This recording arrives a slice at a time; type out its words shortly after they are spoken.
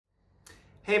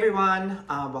Hey everyone,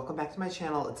 welcome back to my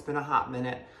channel. It's been a hot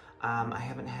minute. I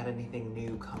haven't had anything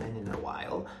new come in a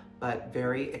while, but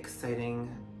very exciting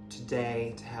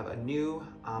today to have a new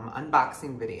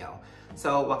unboxing video.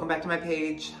 So welcome back to my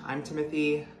page. I'm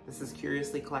Timothy. This is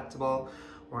Curiously Collectible,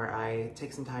 where I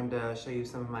take some time to show you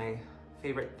some of my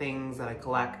favorite things that I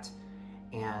collect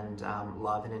and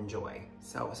love and enjoy.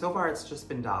 So far it's just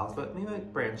been dolls, but maybe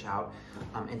I'd branch out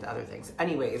into other things.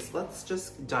 Anyways, let's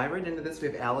just dive right into this. We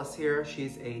have Alice here.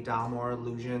 She's a Dollmore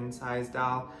Lusion size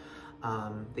doll.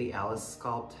 The Alice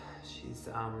sculpt. She's,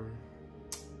 I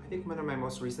think, one of my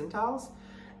most recent dolls.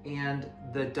 And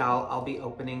the doll I'll be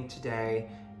opening today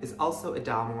is also a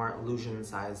Dollmore Lusion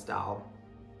size doll.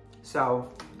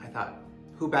 So I thought,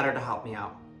 who better to help me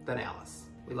out than Alice?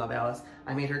 We love Alice.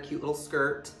 I made her a cute little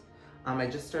skirt. I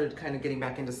just started kind of getting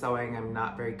back into sewing. I'm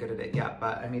not very good at it yet,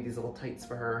 but I made these little tights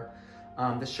for her.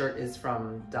 The shirt is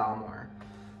from Dollmore.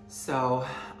 So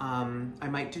I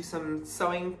might do some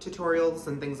sewing tutorials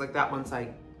and things like that once I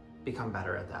become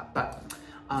better at that. But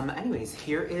anyways,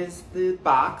 here is the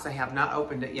box. I have not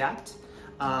opened it yet.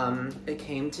 It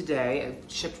came today.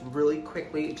 It shipped really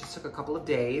quickly. It just took a couple of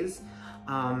days.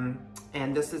 And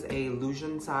this is a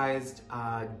Lusion-sized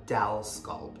Dell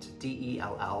sculpt,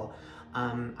 D-E-L-L.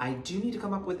 I do need to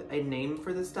come up with a name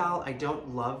for this doll. I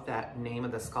don't love that name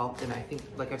of the sculpt, and I think,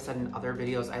 like I've said in other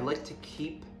videos, I like to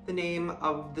keep the name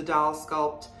of the doll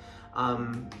sculpt,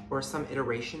 or some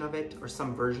iteration of it, or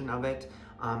some version of it,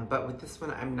 but with this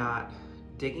one, I'm not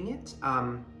digging it.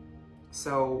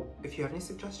 So if you have any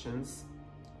suggestions,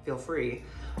 feel free,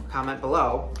 comment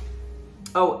below.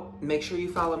 Oh, make sure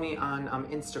you follow me on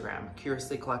Instagram,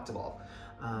 Curiously Collectible.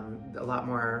 A lot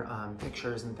more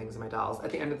pictures and things of my dolls. At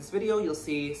the end of this video, you'll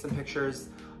see some pictures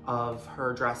of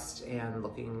her dressed and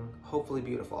looking hopefully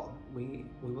beautiful. We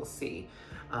will see.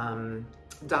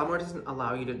 Dollmore doesn't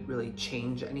allow you to really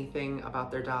change anything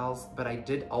about their dolls, but I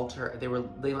did alter, they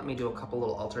let me do a couple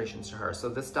little alterations to her. So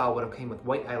this doll would have came with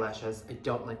white eyelashes. I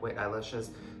don't like white eyelashes,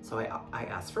 so I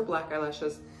asked for black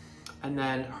eyelashes. And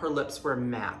then her lips were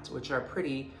matte, which are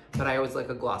pretty, but I always like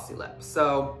a glossy lip.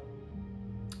 So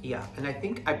yeah, and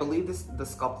I believe the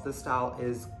sculpt of this doll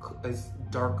is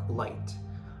dark light.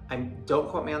 Don't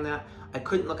quote me on that. I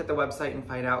couldn't look at the website and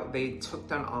find out. They took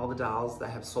down all the dolls that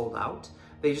have sold out.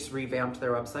 They just revamped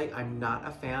their website. I'm not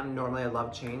a fan. Normally I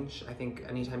love change. I think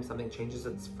anytime something changes,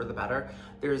 it's for the better.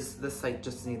 This site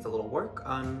just needs a little work.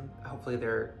 Hopefully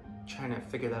they're trying to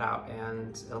figure that out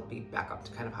and it'll be back up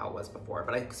to kind of how it was before.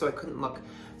 But so I couldn't look.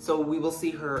 So we will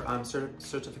see her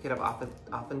certificate of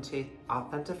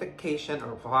authentication,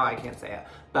 or wow, I can't say it.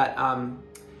 But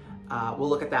we'll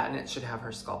look at that and it should have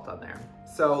her sculpt on there.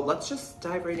 So let's just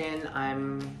dive right in.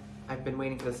 I've been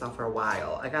waiting for this doll for a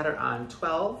while. I got her on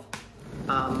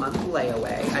 12-month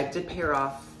layaway. I did pay her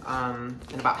off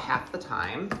in about half the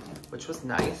time, which was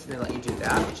nice. And they let you do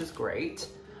that, which is great.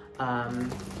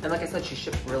 And like I said, she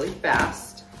shipped really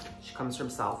fast. She comes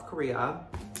from South Korea.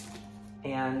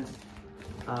 And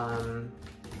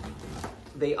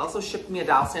they also shipped me a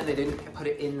doll stand. They didn't put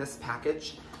it in this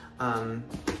package.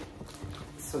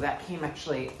 So that came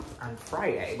actually on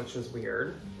Friday, which was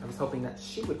weird. I was hoping that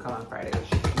she would come on Friday, but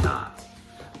she did not.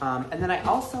 And then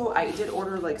I did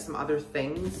order like some other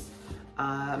things.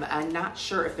 I'm not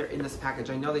sure if they're in this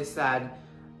package. I know they said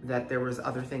that there was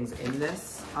other things in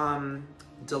this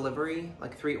delivery,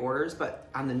 like 3 orders, but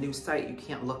on the new site you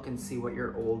can't look and see what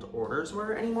your old orders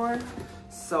were anymore.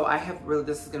 So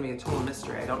this is gonna be a total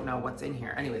mystery. I don't know what's in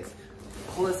here. Anyways,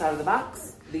 pull this out of the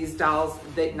box. These dolls,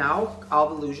 now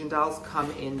all the Lusion dolls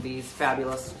come in these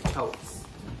fabulous totes.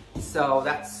 So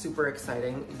that's super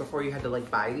exciting. Before you had to like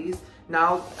buy these.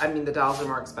 Now, I mean, the dolls are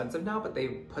more expensive now, but they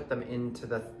put them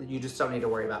into you just don't need to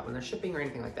worry about when they're shipping or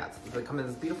anything like that. So they come in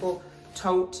this beautiful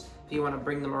tote. If you want to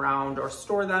bring them around or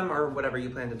store them or whatever you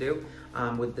plan to do,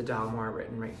 with the Dollmore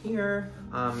written right here.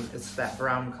 It's that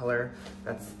brown color.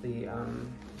 That's the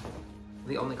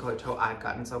only color tote I've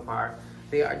gotten so far.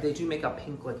 They do make a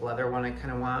pink like leather one I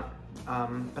kind of want,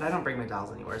 but I don't bring my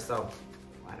dolls anywhere, so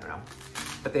I don't know.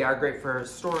 But they are great for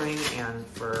storing and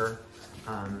for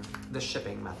the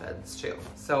shipping methods too.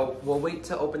 So we'll wait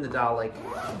to open the doll. Like,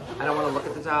 I don't want to look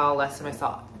at the doll. Last time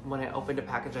when I opened a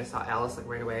package, I saw Alice like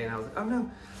right away and I was like, oh no.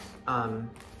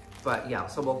 But yeah,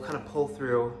 so we'll kind of pull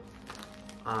through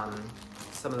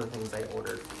some of the things I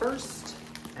ordered first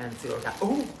and see what we got.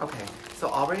 Oh, okay. So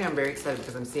already I'm very excited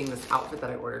because I'm seeing this outfit that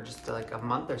I ordered just like a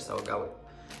month or so ago.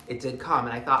 It did come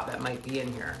and I thought that might be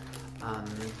in here.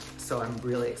 So I'm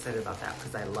really excited about that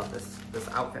because I love this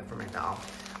outfit for my doll.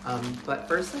 But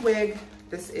first the wig.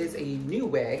 This is a new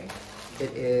wig.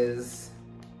 It is,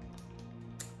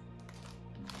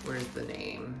 where's the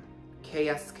name?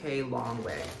 KSK long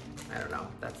wig. I don't know,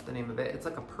 that's the name of it. It's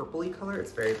like a purpley color,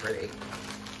 it's very pretty.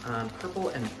 Purple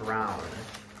and brown,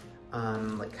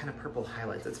 like kind of purple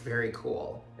highlights. It's very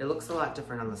cool. It looks a lot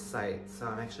different on the site, so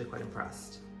I'm actually quite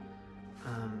impressed.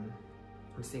 I'm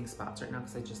seeing spots right now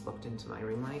because I just looked into my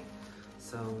ring light,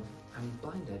 so I'm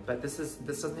blinded. But this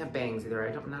doesn't have bangs either.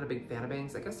 I'm not a big fan of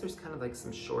bangs. I guess there's kind of like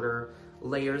some shorter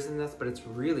layers in this, but it's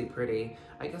really pretty.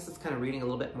 I guess it's kind of reading a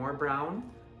little bit more brown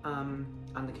on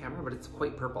the camera, but it's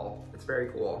quite purple. It's very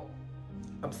cool.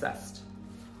 Obsessed.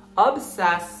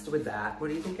 Obsessed with that. What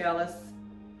do you think, Alice?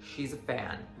 She's a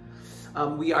fan.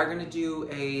 We are gonna do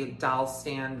a doll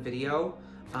stand video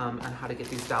on how to get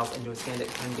these dolls into a stand.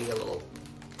 It can be a little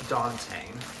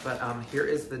daunting, but here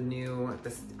is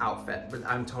this outfit.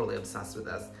 I'm totally obsessed with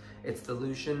this. It's the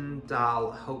Lusion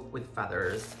doll Hope with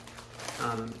Feathers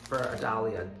for a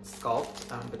Dahlia sculpt,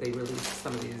 but they released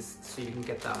some of these so you can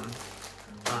get them.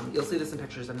 You'll see this in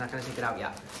pictures. I'm not gonna take it out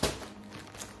yet.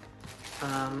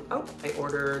 Oh, I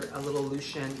ordered a little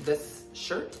Lusion, this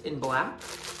shirt in black.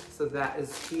 So that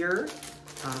is here.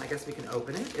 I guess we can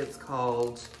open it. It's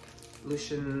called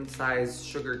Lusion size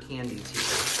sugar candy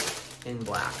tea in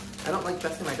black. I don't like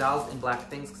dressing my dolls in black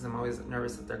things because I'm always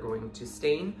nervous that they're going to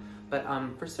stain. But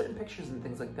for certain pictures and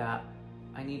things like that,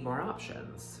 I need more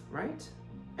options, right?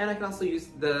 And I can also use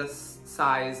this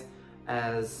size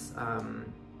as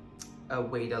a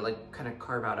way to like kind of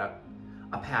carve out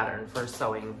a pattern for a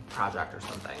sewing project or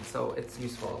something. So it's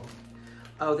useful.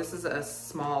 Oh, this is a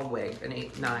small wig, an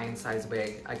 8-9 size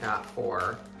wig I got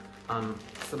for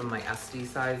some of my SD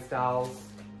size dolls.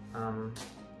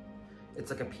 It's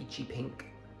like a peachy pink.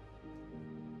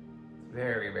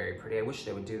 Very, very pretty. I wish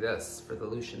they would do this for the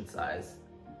Lusion size.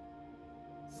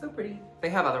 So pretty. They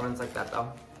have other ones like that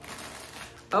though.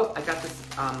 Oh, I got this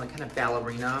like kind of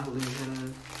ballerina,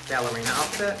 Lusion ballerina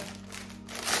outfit.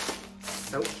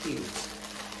 So cute.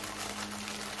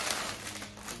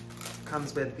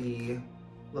 Comes with the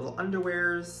little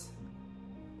underwears.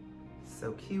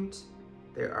 So cute.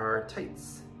 There are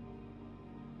tights.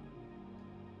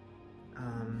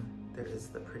 There is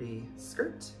the pretty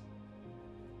skirt.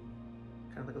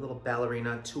 Kind of like a little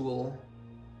ballerina tulle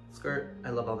skirt. I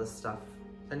love all this stuff.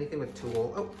 Anything with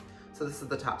tulle. Oh, so this is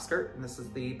the top skirt and this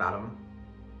is the bottom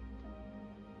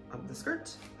of the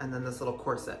skirt. And then this little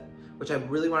corset, which I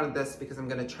really wanted this because I'm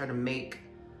gonna try to make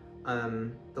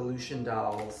the Lusion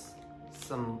dolls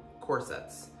some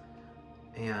corsets.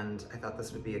 And I thought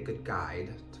this would be a good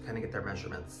guide to kind of get their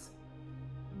measurements.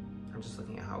 I'm just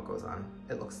looking at how it goes on.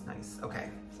 It looks nice. Okay,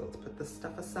 so let's put this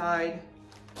stuff aside.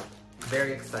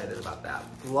 Very excited about that.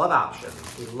 Love options.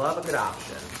 We love a good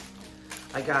option.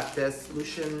 I got this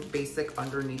Lusion basic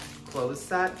underneath clothes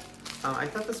set. I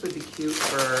thought this would be cute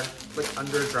for like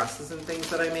under dresses and things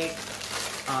that I make.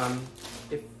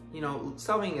 If, you know,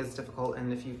 sewing is difficult,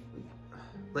 and if you,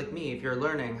 like me, if you're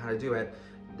learning how to do it,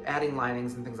 adding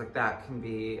linings and things like that can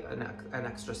be an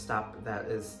extra step that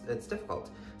it's difficult.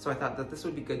 So I thought that this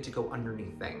would be good to go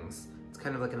underneath things. It's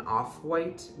kind of like an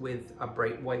off-white with a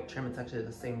bright white trim. It's actually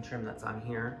the same trim that's on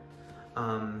here.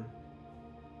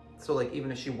 So like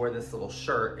even if she wore this little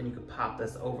shirt and you could pop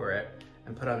this over it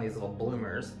and put on these little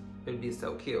bloomers, it would be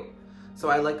so cute. So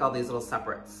I like all these little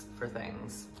separates for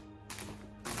things.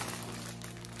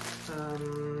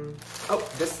 Oh,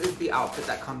 this is the outfit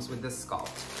that comes with this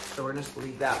sculpt. So we're gonna just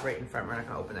leave that right in front. We're not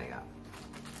gonna open that yet.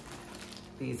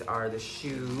 These are the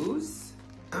shoes,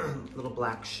 little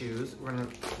black shoes. We're gonna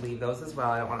leave those as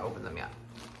well. I don't wanna open them yet.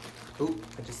 Oop,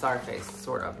 I just saw her face,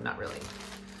 sort of, not really.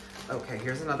 Okay,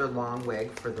 here's another long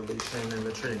wig for the Lusion and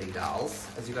the Trinity dolls.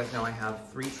 As you guys know, I have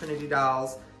 3 Trinity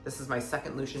dolls. This is my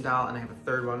second Lusion doll, and I have a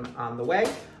third one on the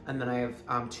way. And then I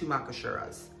have 2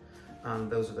 Makashuras.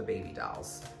 Those are the baby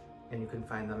dolls. And you can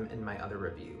find them in my other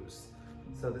reviews.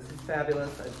 So this is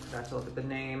fabulous. I forgot to look at the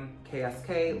name.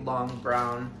 KSK, long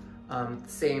brown.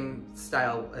 Same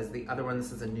style as the other one.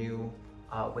 This is a new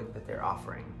wig that they're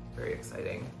offering. Very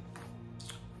exciting.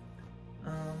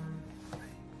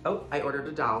 Oh, I ordered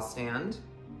a doll stand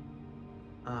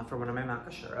for one of my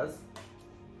Makashuras.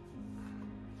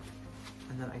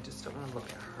 And then I just don't want to look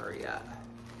at her yet.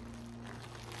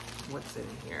 What's in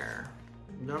here?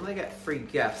 Normally I get free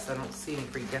gifts. I don't see any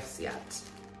free gifts yet.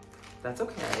 That's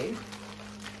okay.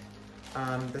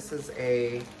 This is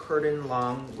a curtain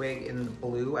long wig in the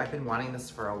blue. I've been wanting this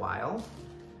for a while.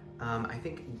 I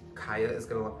think Kaya is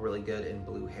gonna look really good in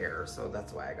blue hair, so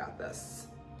that's why I got this.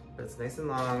 But it's nice and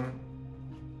long,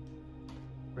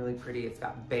 really pretty. It's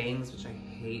got bangs, which I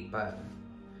hate, but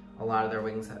a lot of their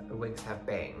wigs have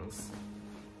bangs.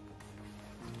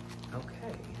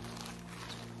 Okay.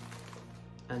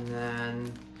 And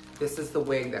then this is the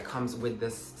wig that comes with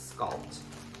this sculpt.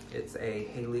 It's a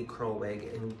Haley curl wig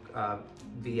in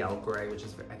VL gray, which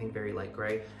is, I think, very light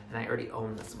gray. And I already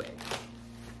own this wig.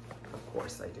 Of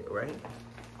course I do, right?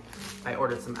 I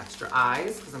ordered some extra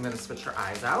eyes because I'm gonna switch her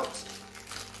eyes out.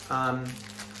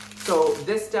 So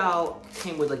this doll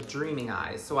came with like dreaming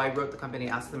eyes. So I wrote the company,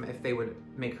 asked them if they would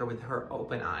make her with her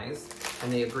open eyes,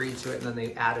 and they agreed to it, and then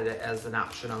they added it as an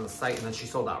option on the site, and then she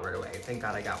sold out right away. Thank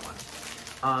God I got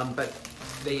one. But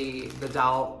the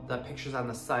doll, the pictures on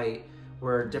the site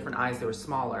were different eyes. They were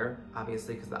smaller,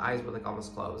 obviously, because the eyes were like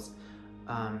almost closed.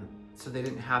 So they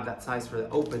didn't have that size for the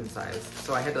open size.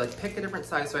 So I had to like pick a different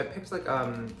size. So I picked like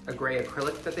a gray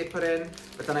acrylic that they put in,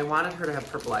 but then I wanted her to have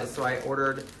purple eyes. So I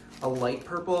ordered a light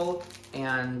purple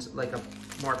and like a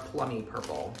more plummy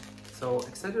purple. So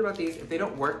excited about these. If they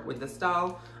don't work with this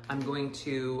doll, I'm going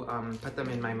to put them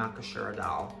in my Makashura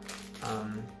doll.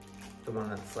 The one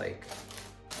that's like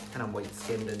kind of white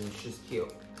skinned and she's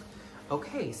cute.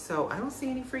 Okay, so I don't see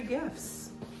any free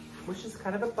gifts, which is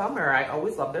kind of a bummer. I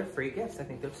always love their free gifts. I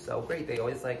think they're so great. They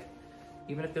always like,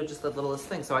 even if they're just the littlest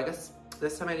thing. So I guess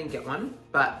this time I didn't get one,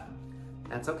 but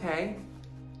that's okay.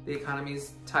 The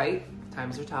economy's tight,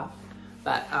 times are tough.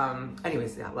 But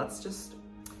anyways, yeah, let's just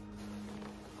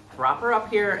prop her up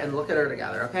here and look at her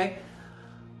together, okay?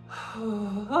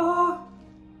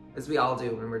 As we all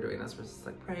do when we're doing this, we're just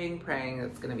like praying,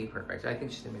 it's gonna be perfect. I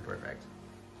think she's gonna be perfect.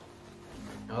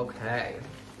 Okay.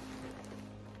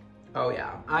 Oh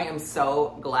yeah, I am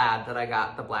so glad that I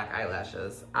got the black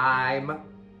eyelashes. I'm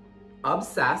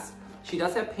obsessed. She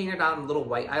does have painted on little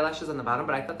white eyelashes on the bottom,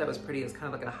 but I thought that was pretty as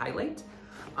kind of like a highlight.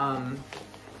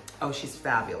 Oh, she's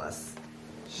fabulous.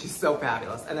 She's so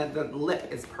fabulous. And then the lip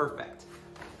is perfect.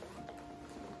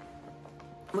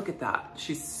 Look at that.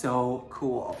 She's so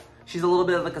cool. She's a little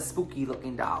bit of like a spooky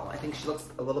looking doll. I think she looks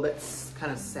a little bit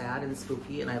kind of sad and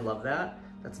spooky, and I love that.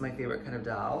 That's my favorite kind of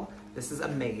doll. This is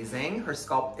amazing. Her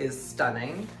sculpt is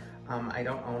stunning. I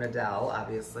don't own a Dell,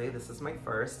 obviously. This is my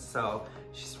first, so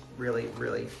she's really,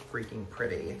 really freaking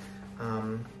pretty.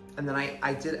 And then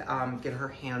I did get her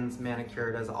hands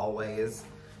manicured as always.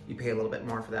 You pay a little bit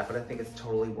more for that, but I think it's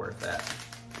totally worth it.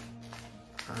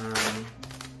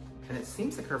 And it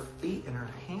seems like her feet and her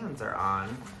hands are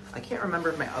on. I can't remember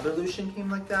if my other Lusion came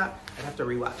like that. I'd have to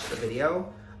rewatch the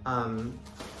video.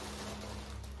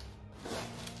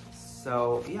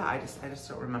 So yeah, I just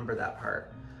don't remember that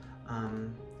part.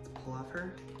 Let's pull off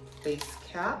her face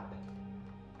cap.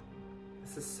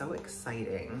 This is so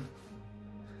exciting.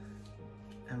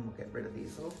 And we'll get rid of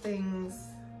these little things.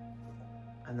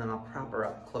 And then I'll prop her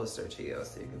up closer to you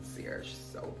so you can see her. She's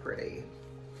so pretty.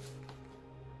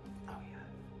 Oh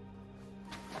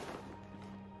yeah.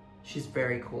 She's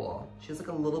very cool. She has like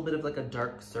a little bit of like a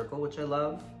dark circle, which I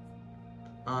love.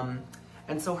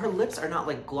 And so her lips are not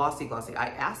like glossy. I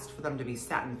asked for them to be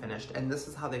satin finished, and this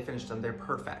is how they finished them. They're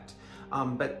perfect.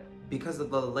 But because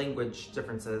of the language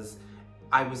differences,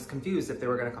 I was confused if they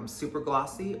were gonna come super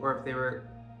glossy or if they were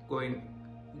going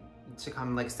to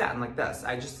come like satin like this.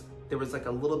 There was like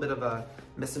a little bit of a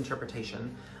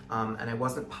misinterpretation, and I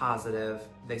wasn't positive.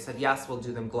 They said, yes, we'll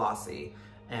do them glossy.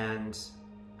 And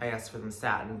I asked for them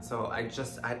satin. So I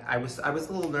was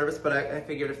a little nervous, but I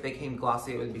figured if they came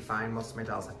glossy, it would be fine. Most of my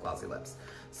dolls have glossy lips.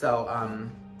 So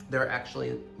they're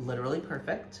actually literally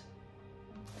perfect.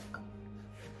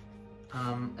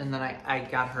 And then I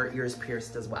got her ears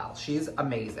pierced as well. She's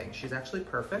amazing. She's actually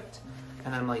perfect.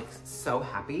 And I'm like so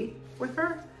happy with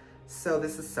her. So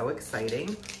this is so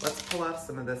exciting. Let's pull off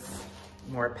some of this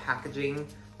more packaging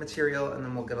material, and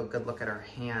then we'll get a good look at her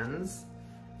hands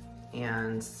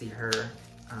and see her,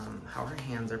 how her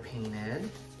hands are painted.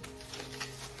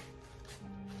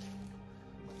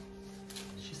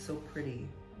 She's so pretty.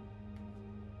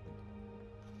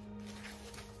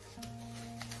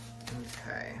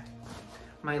 Okay.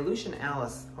 My Lucian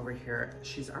Alice over here,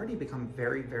 she's already become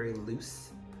very, very loose,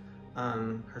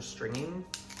 her stringing.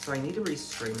 So I need to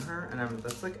restring her, and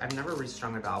I've never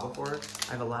restrung a doll before.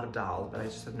 I have a lot of dolls, but I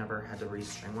just have never had to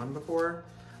restring one before.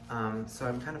 So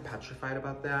I'm kind of petrified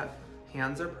about that.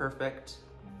 Hands are perfect.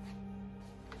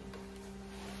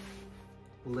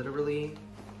 Literally,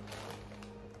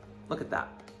 look at that.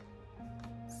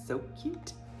 So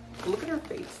cute. Look at her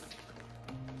face.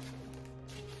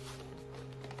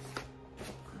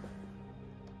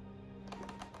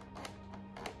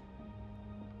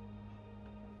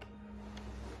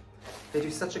 They do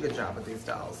such a good job with these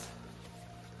dolls.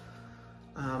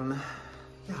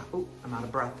 Yeah, oh, I'm out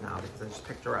of breath now because I just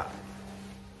picked her up.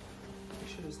 Make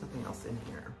sure there's nothing else in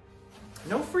here.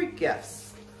 No free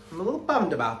gifts. I'm a little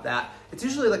bummed about that. It's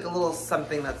usually like a little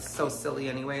something that's so silly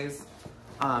anyways.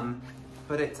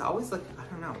 But it's always like, I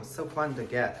don't know, it's so fun to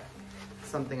get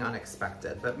something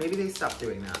unexpected, but maybe they stopped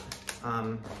doing that.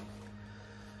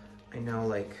 I know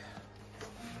like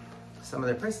some of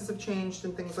their prices have changed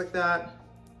and things like that.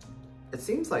 It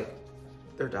seems like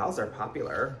their dolls are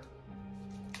popular.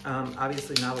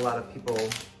 Obviously not a lot of people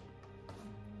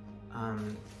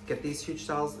get these huge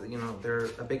dolls. You know, they're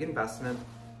a big investment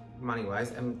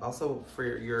money-wise, and also for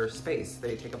your space.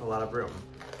 They take up a lot of room.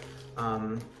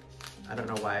 I don't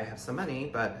know why I have so many,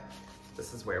 but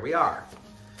this is where we are.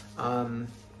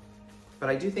 But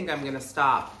I do think I'm gonna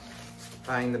stop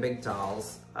buying the big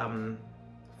dolls. I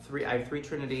have 3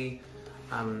 Trinity.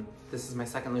 This is my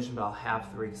second Lusion, but I'll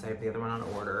have 3 because I have the other one on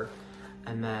order.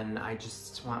 And then I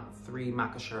just want 3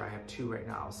 Makashura. I have 2 right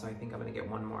now, so I think I'm gonna get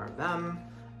 1 more of them.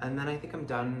 And then I think I'm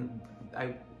done.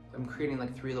 I'm creating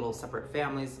like 3 little separate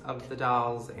families of the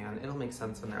dolls, and it'll make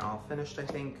sense when they're all finished, I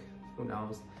think. Who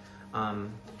knows?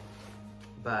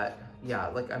 But yeah,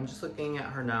 like I'm just looking at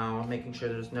her now, making sure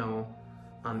there's no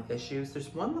issues.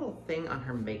 There's one little thing on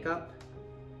her makeup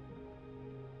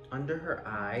under her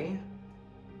eye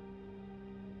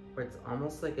where it's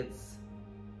almost like it's,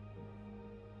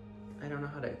 I don't know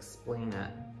how to explain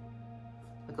it.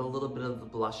 Like a little bit of the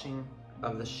blushing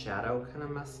of the shadow kind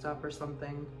of messed up or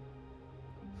something.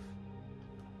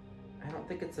 I don't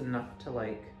think it's enough to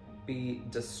like be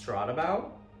distraught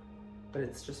about, but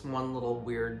it's just one little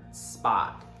weird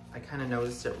spot. I kind of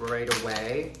noticed it right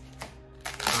away.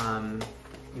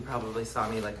 You probably saw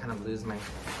me like kind of lose my,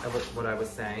 what I was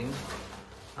saying,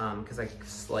 because I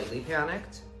slightly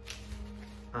panicked.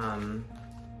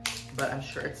 But I'm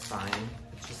sure it's fine.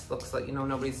 It just looks like, you know,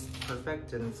 nobody's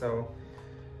perfect, and so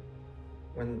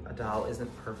when a doll isn't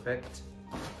perfect,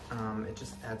 it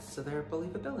just adds to their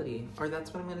believability. Or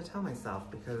that's what I'm gonna tell myself,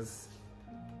 because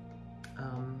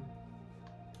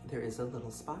there is a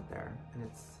little spot there and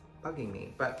it's bugging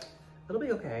me, but it'll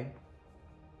be okay.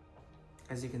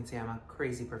 As you can see, I'm a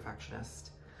crazy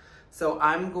perfectionist. So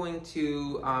I'm going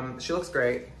to, she looks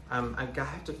great. I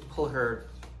have to pull her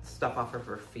stuff off of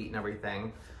her feet and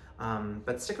everything.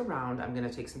 But stick around, I'm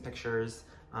gonna take some pictures,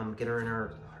 get her in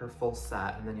her full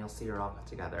set, and then you'll see her all put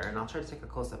together. And I'll try to take a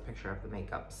close-up picture of the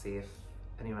makeup, see if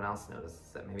anyone else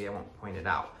notices it. Maybe I won't point it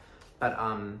out. But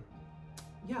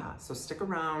yeah, so stick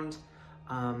around.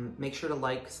 Make sure to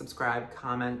like, subscribe,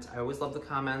 comment. I always love the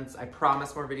comments. I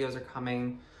promise more videos are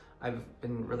coming. I've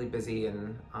been really busy,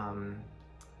 and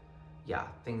yeah,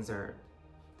 things are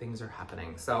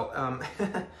happening. So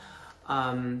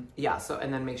yeah, so,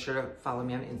 and then make sure to follow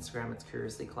me on Instagram. It's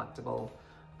Curiously Collectible.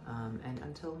 And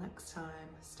until next time,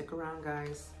 stick around,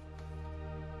 guys.